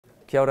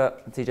Kia ora,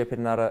 I'm TJ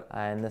Perenara,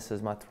 and this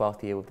is my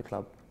 12th year with the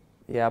club.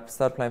 Yeah, I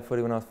started playing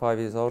footy when I was 5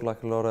 years old,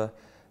 like a lot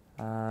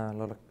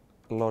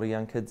of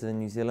young kids in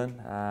New Zealand.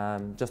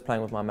 Just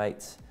playing with my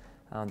mates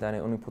down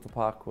at Uniputa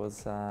Park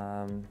was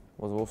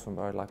awesome,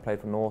 bro. Like, played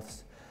for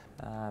Norths,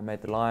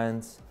 made the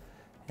Lions,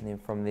 and then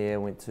from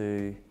there went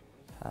to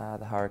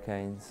the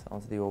Hurricanes,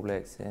 onto the All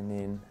Blacks, and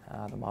then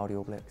the Māori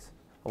All Blacks.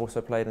 I also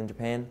played in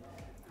Japan.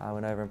 I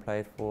went over and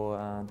played for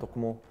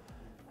Docomo,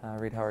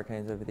 Red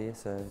Hurricanes over there,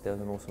 so that was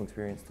an awesome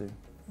experience too.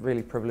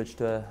 Really privileged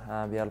to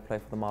be able to play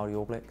for the Māori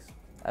All Blacks.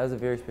 It was a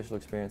very special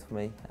experience for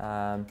me. It's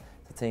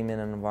a team and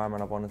an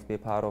environment I've wanted to be a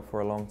part of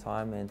for a long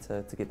time, and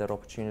to get that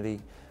opportunity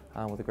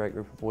with a great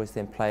group of boys,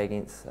 then play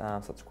against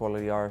such a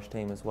quality Irish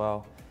team as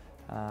well,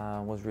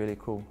 was really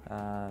cool.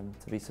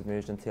 To be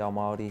submerged in Te Ao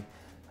Māori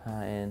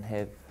and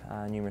have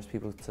numerous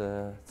people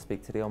to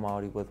speak Te Reo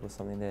Māori with was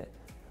something that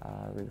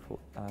I really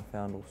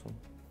found awesome.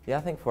 Yeah,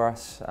 I think for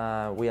us,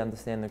 we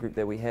understand the group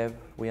that we have,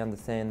 we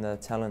understand the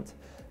talent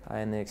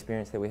and the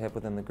experience that we have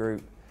within the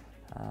group.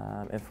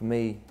 And for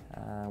me,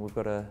 we've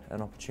got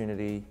an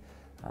opportunity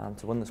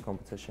to win this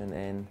competition,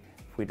 and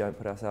if we don't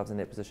put ourselves in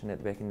that position at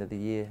the back end of the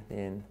year,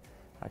 then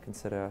I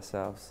consider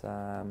ourselves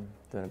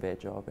doing a bad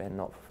job and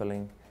not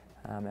fulfilling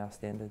our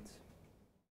standards.